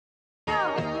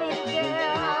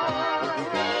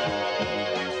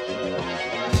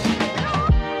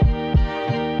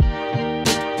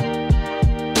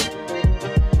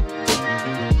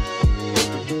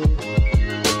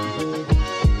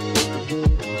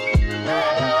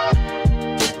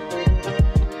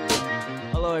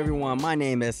My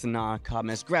name is Sanan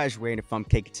Thomas, graduated from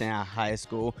Kecoughtan High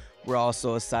School. We're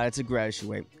also excited to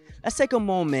graduate. Let's take a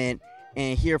moment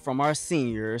and hear from our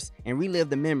seniors and relive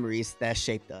the memories that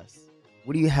shaped us.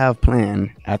 What do you have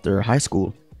planned after high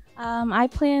school? I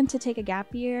plan to take a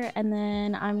gap year, and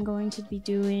then I'm going to be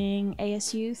doing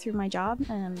ASU through my job,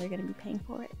 and they're going to be paying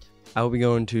for it. I will be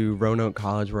going to Roanoke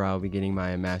College, where I'll be getting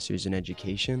my master's in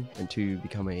education and to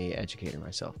become an educator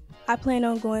myself. I plan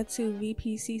on going to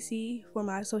VPCC for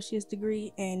my associate's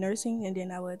degree in nursing, and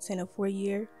then I will attend a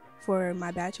 4-year for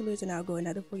my bachelor's, and I'll go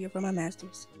another 4-year for my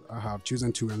master's. I have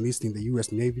chosen to enlist in the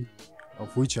U.S. Navy,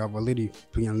 of which I've already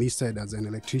pre-enlisted as an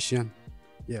electrician.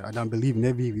 Yeah, I don't believe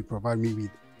Navy will provide me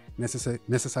with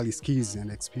necessary skills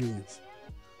and experience.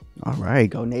 All right,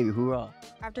 go Navy, hoorah.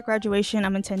 After graduation,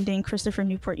 I'm attending Christopher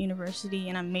Newport University,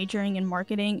 and I'm majoring in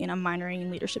marketing and I'm minoring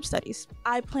in leadership studies.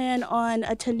 I plan on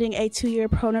attending a 2-year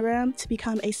program to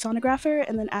become a sonographer,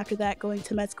 and then after that going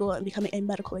to med school and becoming a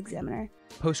medical examiner.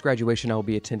 Post-graduation, I will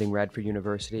be attending Radford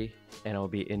University, and I will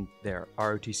be in their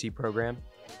ROTC program,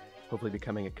 hopefully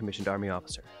becoming a commissioned Army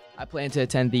officer. I plan to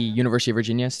attend the University of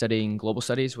Virginia studying global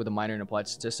studies with a minor in applied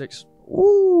statistics.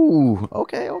 Ooh,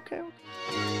 okay.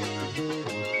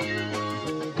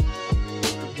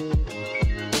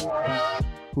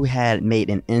 Who had made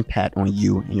an impact on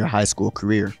you in your high school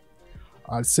career?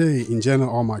 I'd say in general,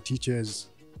 all my teachers,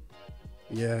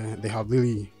 yeah, they have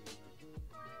really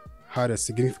had a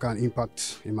significant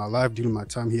impact in my life during my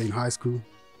time here in high school.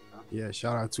 Yeah,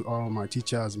 shout out to all my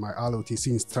teachers, my ROTC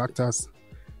instructors,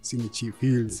 Senior Chief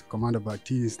Hills, Commander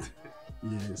Baptiste,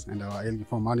 yes, and our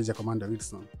uniform manager, Commander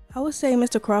Wilson. I would say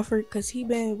Mr. Crawford, because he's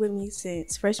been with me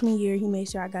since freshman year. He made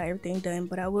sure I got everything done,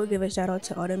 but I will give a shout out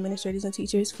to all the administrators and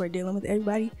teachers for dealing with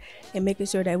everybody and making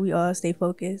sure that we all stay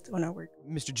focused on our work.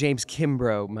 Mr. James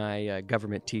Kimbrough, my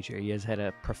government teacher, he has had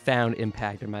a profound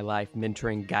impact in my life,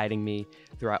 mentoring, guiding me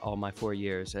throughout all my 4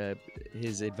 years.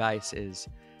 His advice is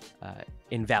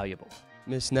invaluable.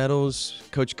 Miss Nettles,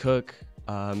 Coach Cook,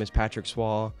 Miss Patrick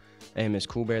Swall, and Miss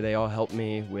Coolbear, they all helped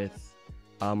me with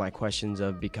my questions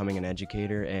of becoming an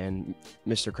educator, and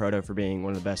Mr. Croto for being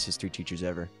one of the best history teachers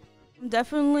ever.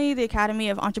 Definitely the Academy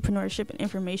of Entrepreneurship and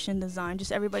Information Design.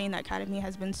 Just everybody in that academy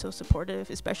has been so supportive,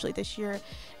 especially this year.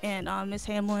 And Miss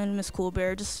Hamlin, Miss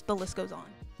Coolbear, just the list goes on.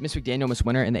 Miss McDaniel, Miss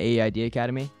Winter in the AEID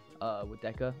Academy with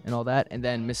DECA and all that. And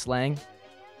then Miss Lang,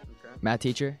 math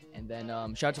teacher. And then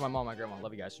shout out to my mom and my grandma.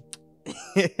 Love you guys.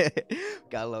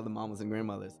 Gotta love the mamas and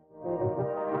grandmothers.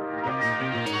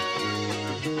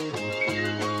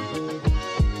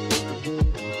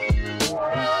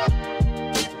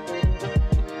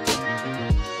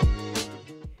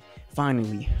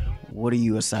 Finally, what are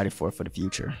you excited for the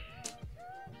future?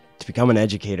 To become an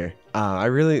educator. I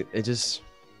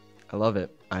love it.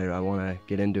 I want to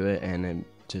get into it, and it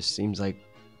just seems like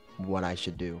what I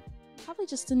should do. Probably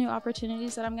just the new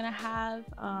opportunities that I'm going to have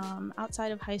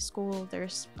outside of high school.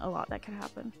 There's a lot that could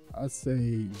happen. I'd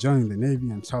say joining the Navy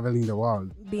and traveling the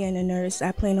world. Being a nurse,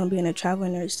 I plan on being a travel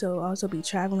nurse, so I'll also be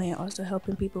traveling and also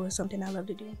helping people with something I love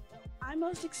to do. I'm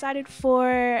most excited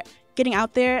for getting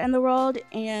out there in the world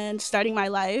and starting my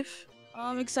life.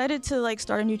 I'm excited to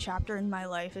start a new chapter in my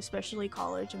life, especially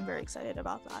college. I'm very excited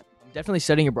about that. I'm definitely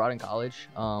studying abroad in college.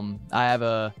 I have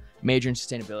a major in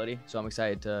sustainability, so I'm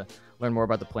excited to learn more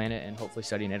about the planet and hopefully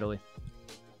study in Italy.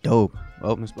 Dope.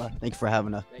 Well, Ms. Black, thank you for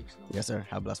having us. Thanks. Yes, sir.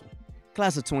 Have a blessed one.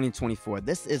 Class of 2024,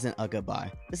 this isn't a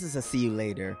goodbye. This is a see you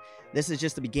later. This is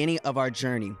just the beginning of our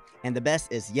journey, and the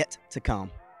best is yet to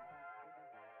come.